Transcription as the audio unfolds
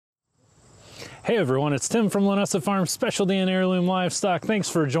Hey everyone, it's Tim from Linessa Farms, Specialty and Heirloom Livestock. Thanks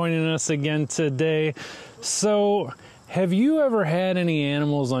for joining us again today. So, have you ever had any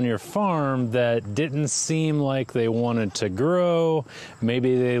animals on your farm that didn't seem like they wanted to grow?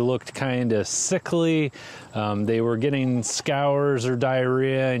 Maybe they looked kind of sickly. They were getting scours or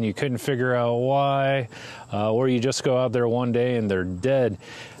diarrhea and you couldn't figure out why. Or you just go out there one day and they're dead.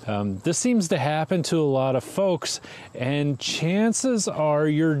 This seems to happen to a lot of folks, and chances are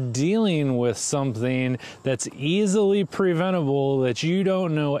you're dealing with something that's easily preventable that you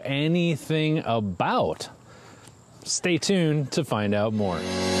don't know anything about. Stay tuned to find out more.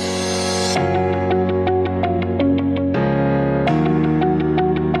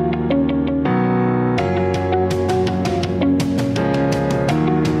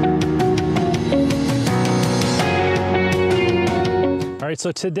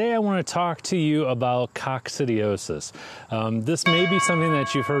 So today I want to talk to you about coccidiosis. This may be something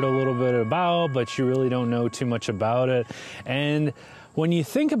that you've heard a little bit about, but you really don't know too much about it. And when you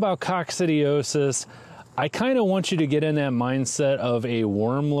think about coccidiosis, I kind of want you to get in that mindset of a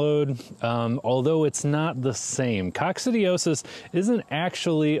worm load, although it's not the same. Coccidiosis isn't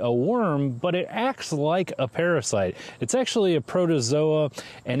actually a worm, but it acts like a parasite. It's actually a protozoa,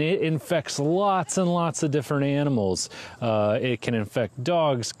 and it infects lots and lots of different animals. It can infect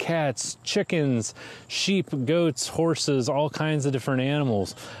dogs, cats, chickens, sheep, goats, horses, all kinds of different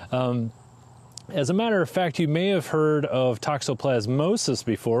animals. As a matter of fact, you may have heard of toxoplasmosis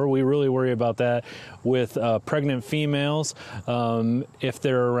before. We really worry about that with pregnant females. If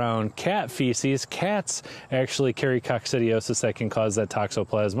they're around cat feces, cats actually carry coccidiosis that can cause that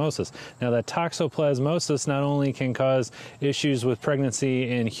toxoplasmosis. Now, that toxoplasmosis not only can cause issues with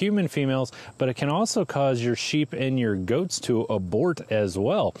pregnancy in human females, but it can also cause your sheep and your goats to abort as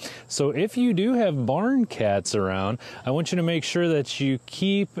well. So if you do have barn cats around, I want you to make sure that you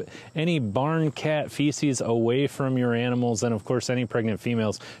keep any barn cat feces away from your animals, and of course any pregnant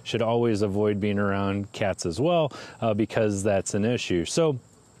females should always avoid being around cats as well, because that's an issue. So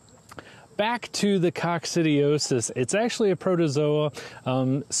back to the coccidiosis, it's actually a protozoa,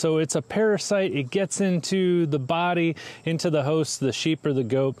 so it's a parasite. It gets into the body, into the host, the sheep or the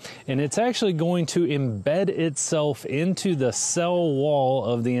goat, and it's actually going to embed itself into the cell wall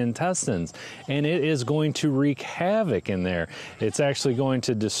of the intestines, and it is going to wreak havoc in there. It's actually going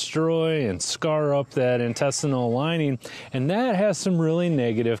to destroy and scar up that intestinal lining, and that has some really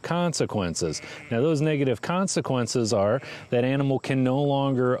negative consequences. Now, those negative consequences are that animal can no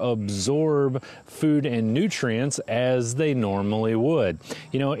longer absorb food and nutrients as they normally would.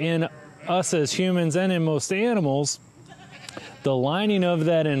 You know, in us as humans and in most animals, the lining of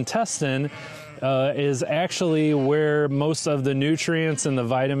that intestine is actually where most of the nutrients and the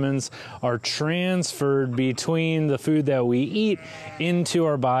vitamins are transferred between the food that we eat into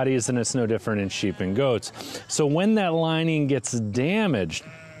our bodies, and it's no different in sheep and goats. So when that lining gets damaged,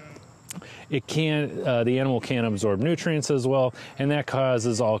 it can't, the animal can't absorb nutrients as well, and that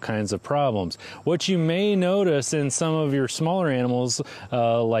causes all kinds of problems. What you may notice in some of your smaller animals,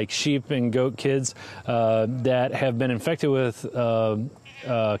 like sheep and goat kids that have been infected with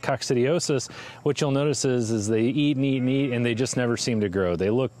coccidiosis, what you'll notice is they eat and eat and eat, and they just never seem to grow. They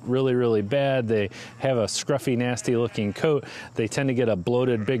look really, really bad. They have a scruffy, nasty looking coat. They tend to get a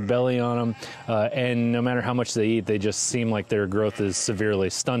bloated big belly on them, and no matter how much they eat, they just seem like their growth is severely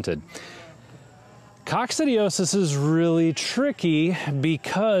stunted. Coccidiosis is really tricky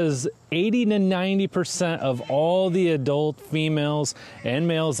because 80 to 90% of all the adult females and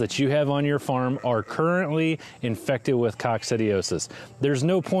males that you have on your farm are currently infected with coccidiosis. There's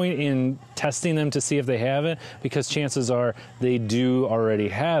no point in testing them to see if they have it, because chances are they do already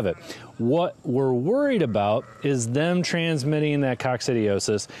have it. What we're worried about is them transmitting that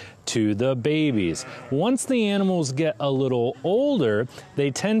coccidiosis to the babies. Once the animals get a little older,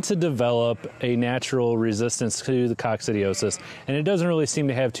 they tend to develop a natural resistance to the coccidiosis, and it doesn't really seem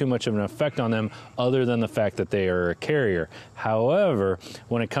to have too much of an effect on them other than the fact that they are a carrier. However,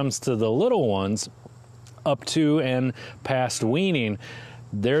 when it comes to the little ones, up to and past weaning,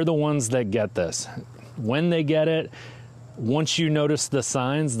 they're the ones that get this. When they get it, once you notice the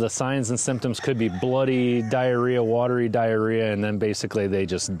signs and symptoms could be bloody diarrhea, watery diarrhea, and then basically they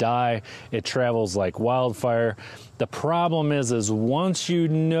just die. It travels like wildfire. The problem is once you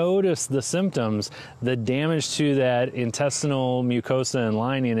notice the symptoms, the damage to that intestinal mucosa and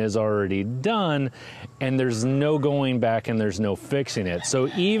lining is already done, and there's no going back and there's no fixing it. So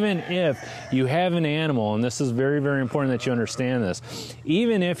even if you have an animal, and this is very, very important that you understand this,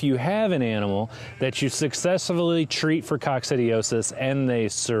 even if you have an animal that you successfully treat for coccidiosis and they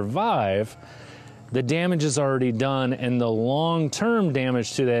survive, the damage is already done, and the long-term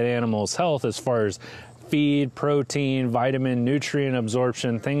damage to that animal's health as far as feed, protein, vitamin, nutrient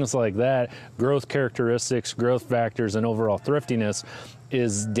absorption, things like that, growth characteristics, growth factors, and overall thriftiness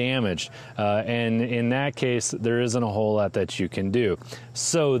is damaged. And in that case, there isn't a whole lot that you can do.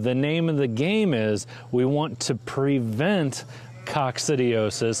 So the name of the game is we want to prevent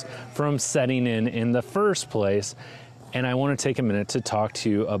coccidiosis from setting in the first place. And I want to take a minute to talk to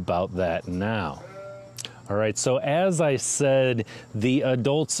you about that now. All right, so as I said, the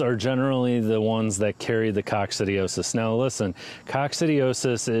adults are generally the ones that carry the coccidiosis. Now listen,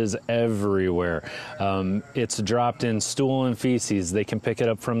 coccidiosis is everywhere. It's dropped in stool and feces. They can pick it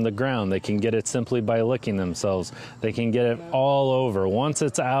up from the ground. They can get it simply by licking themselves. They can get it all over. Once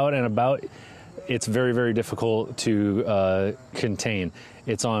it's out and about, it's very, very difficult to contain.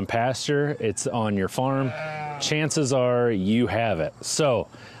 It's on pasture, it's on your farm. Chances are you have it. So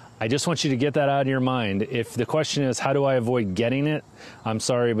I just want you to get that out of your mind. If the question is, how do I avoid getting it? I'm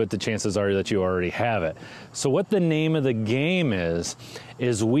sorry, but the chances are that you already have it. So what the name of the game is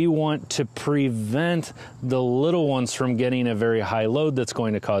we want to prevent the little ones from getting a very high load that's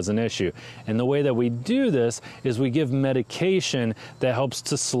going to cause an issue. And the way that we do this is we give medication that helps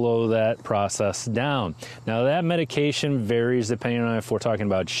to slow that process down. Now that medication varies depending on if we're talking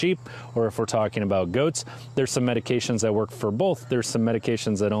about sheep or if we're talking about goats. There's some medications that work for both. There's some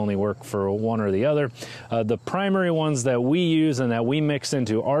medications that only work for one or the other. The primary ones that we use and that we mix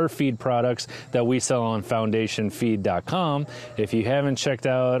into our feed products that we sell on foundationfeed.com. If you haven't checked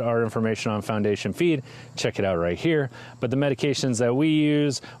out our information on Foundation Feed, check it out right here. But the medications that we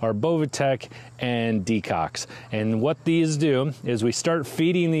use are Tack and Decox. And what these do is we start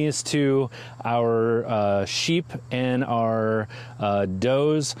feeding these to our sheep and our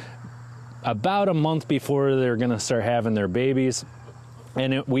does about a month before they're going to start having their babies.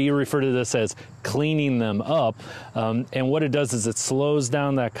 And we refer to this as cleaning them up. And what it does is it slows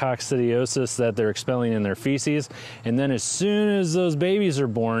down that coccidiosis that they're expelling in their feces. And then as soon as those babies are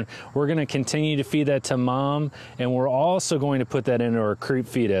born, we're going to continue to feed that to mom. And we're also going to put that into our creep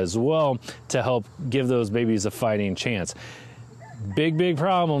feed as well to help give those babies a fighting chance. Big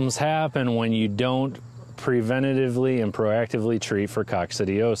problems happen when you don't preventatively and proactively treat for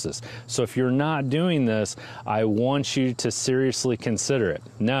coccidiosis. So if you're not doing this, I want you to seriously consider it.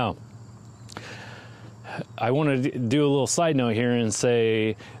 Now, I want to do a little side note here and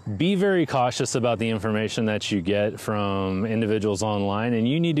say, be very cautious about the information that you get from individuals online, and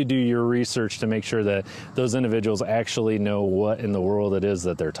you need to do your research to make sure that those individuals actually know what in the world it is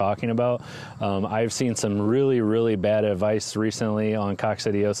that they're talking about. I've seen some really bad advice recently on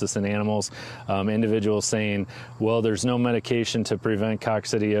coccidiosis in animals. Individuals saying, well, there's no medication to prevent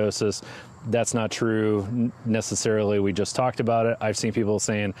coccidiosis. That's not true necessarily. We just talked about it. I've seen people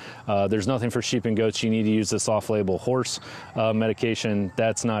saying there's nothing for sheep and goats. You need to use this off-label horse medication.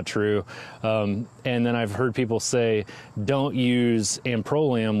 That's not true. And then I've heard people say don't use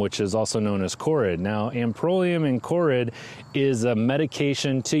Amprolium, which is also known as Corid. Now, Amprolium and Corid is a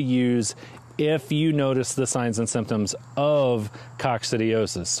medication to use if you notice the signs and symptoms of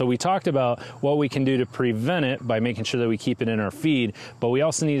coccidiosis. So we talked about what we can do to prevent it by making sure that we keep it in our feed, but we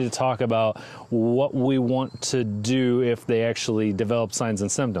also need to talk about what we want to do if they actually develop signs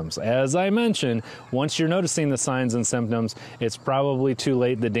and symptoms. As I mentioned, once you're noticing the signs and symptoms, it's probably too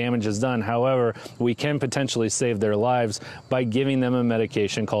late, the damage is done. However, we can potentially save their lives by giving them a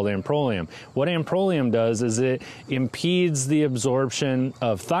medication called Amprolium. What Amprolium does is it impedes the absorption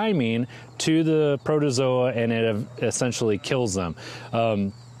of thymine to the protozoa, and it essentially kills them.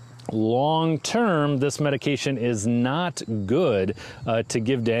 Long term, this medication is not good to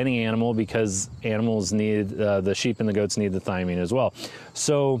give to any animal because animals need, the sheep and the goats need the thymine as well.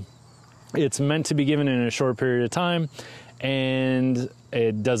 So it's meant to be given in a short period of time, and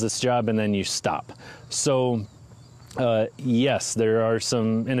it does its job, and then you stop. So yes, there are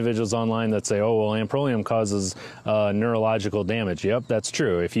some individuals online that say, oh, well, Amprolium causes neurological damage. Yep, that's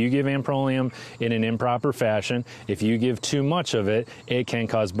true. If you give Amprolium in an improper fashion, if you give too much of it, it can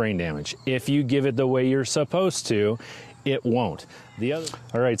cause brain damage. If you give it the way you're supposed to, it won't.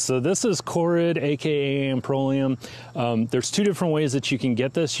 All right, so this is Corid, aka Amprolium. There's two different ways that you can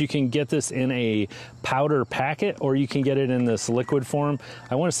get this. You can get this in a powder packet, or you can get it in this liquid form.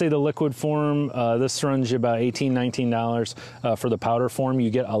 I want to say the liquid form, this runs you about $18, $19 for the powder form.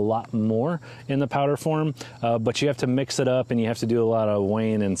 You get a lot more in the powder form, but you have to mix it up and you have to do a lot of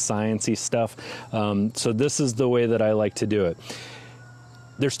weighing and sciencey stuff. So this is the way that I like to do it.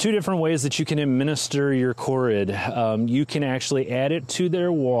 There's two different ways that you can administer your Corid. You can actually add it to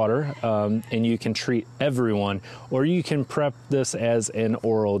their water, and you can treat everyone, or you can prep this as an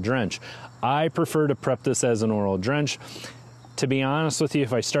oral drench. I prefer to prep this as an oral drench. To be honest with you,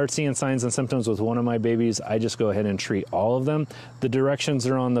 if I start seeing signs and symptoms with one of my babies, I just go ahead and treat all of them. The directions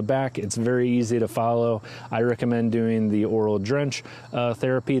are on the back. It's very easy to follow. I recommend doing the oral drench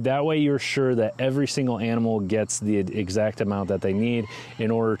therapy. That way you're sure that every single animal gets the exact amount that they need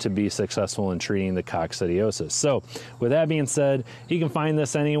in order to be successful in treating the coccidiosis. So with that being said, you can find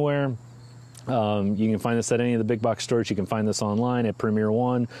this anywhere. You can find this at any of the big box stores. You can find this online at Premier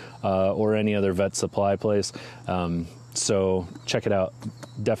One or any other vet supply place. So check it out.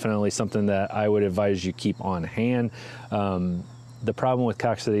 Definitely something that I would advise you keep on hand. The problem with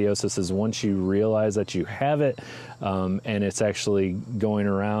coccidiosis is once you realize that you have it and it's actually going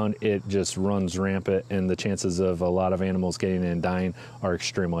around, it just runs rampant, and the chances of a lot of animals getting it and dying are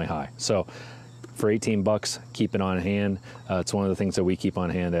extremely high. So for 18 bucks, keep it on hand. It's one of the things that we keep on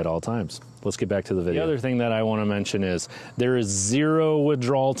hand at all times. Let's get back to the video. The other thing that I want to mention is there is 0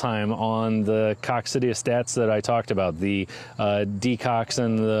 withdrawal time on the Coccidia stats that I talked about, the Decox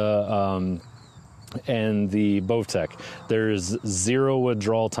and the Bovtec. There is 0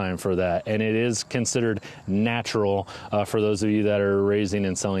 withdrawal time for that, and it is considered natural for those of you that are raising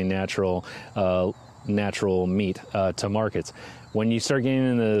and selling natural meat to markets. When you start getting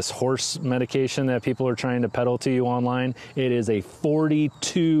into this horse medication that people are trying to peddle to you online, it is a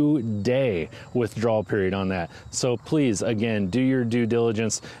 42-day withdrawal period on that. So please, again, do your due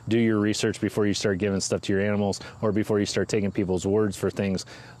diligence, do your research before you start giving stuff to your animals, or before you start taking people's words for things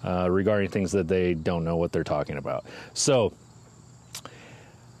regarding things that they don't know what they're talking about. So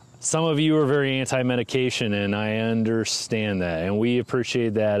some of you are very anti-medication, and I understand that, and we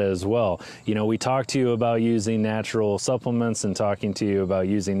appreciate that as well. You know, we talk to you about using natural supplements and talking to you about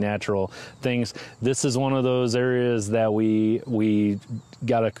using natural things. This is one of those areas that we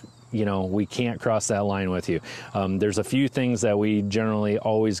gotta, you know, we can't cross that line with you. There's a few things that we generally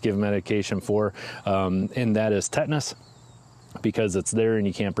always give medication for, and that is tetanus, because it's there and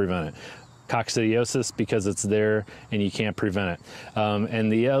you can't prevent it. Coccidiosis, because it's there and you can't prevent it. And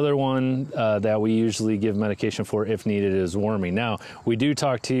the other one that we usually give medication for if needed is worming. Now, we do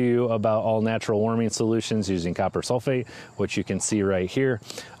talk to you about all natural worming solutions using copper sulfate, which you can see right here.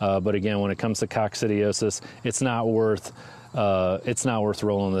 But again, when it comes to coccidiosis, it's not worth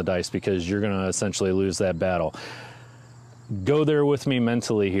rolling the dice, because you're going to essentially lose that battle. Go there with me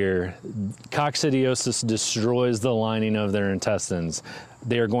mentally here. Coccidiosis destroys the lining of their intestines.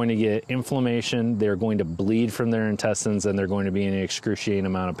 They are going to get inflammation, they're going to bleed from their intestines, and they're going to be in an excruciating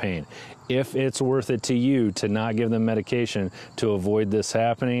amount of pain. If it's worth it to you to not give them medication to avoid this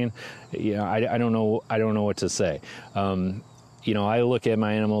happening, you know, I don't know what to say. You know, I look at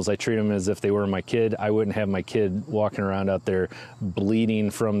my animals, I treat them as if they were my kid. I wouldn't have my kid walking around out there bleeding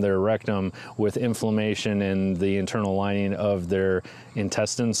from their rectum with inflammation and the internal lining of their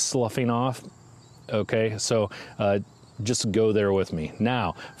intestines sloughing off. Okay, so just go there with me.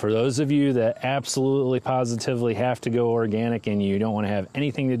 Now, for those of you that absolutely positively have to go organic and you don't want to have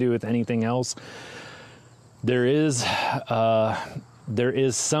anything to do with anything else, there is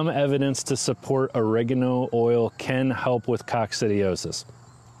some evidence to support oregano oil can help with coccidiosis.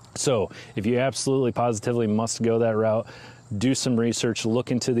 So if you absolutely positively must go that route, do some research,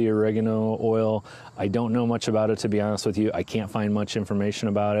 look into the oregano oil. I don't know much about it, to be honest with you. I can't find much information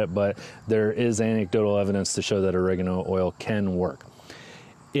about it, but there is anecdotal evidence to show that oregano oil can work.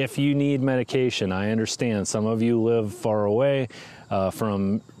 If you need medication, I understand some of you live far away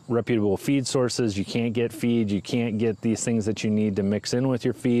from reputable feed sources. You can't get feed, you can't get these things that you need to mix in with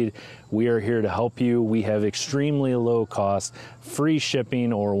your feed. We are here to help you. We have extremely low cost, free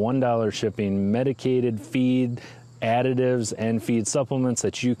shipping or $1 shipping, medicated feed additives and feed supplements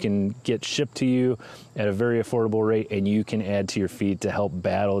that you can get shipped to you at a very affordable rate, and you can add to your feed to help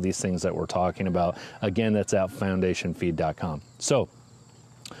battle these things that we're talking about. Again, that's at foundationfeed.com. So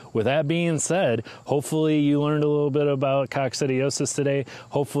with that being said, hopefully you learned a little bit about coccidiosis today.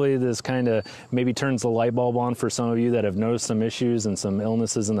 Hopefully this kind of maybe turns the light bulb on for some of you that have noticed some issues and some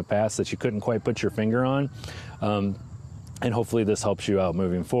illnesses in the past that you couldn't quite put your finger on. And hopefully this helps you out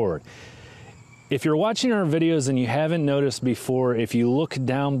moving forward. If you're watching our videos and you haven't noticed before, if you look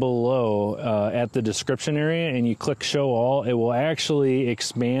down below at the description area and you click show all, it will actually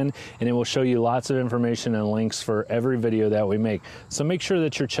expand and it will show you lots of information and links for every video that we make. So make sure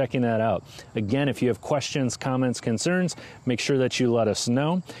that you're checking that out. Again, if you have questions, comments, concerns, make sure that you let us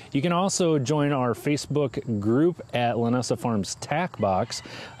know. You can also join our Facebook group at Linessa Farms Tack Box.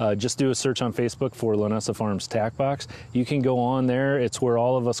 Just do a search on Facebook for Linessa Farms Tack Box. You can go on there. It's where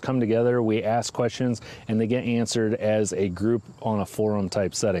all of us come together. We ask questions and they get answered as a group on a forum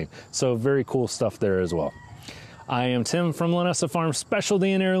type setting. So very cool stuff there as well. I am Tim from Linessa Farms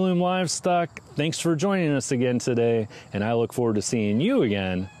Specialty and Heirloom Livestock. Thanks for joining us again today, and I look forward to seeing you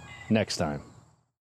again next time.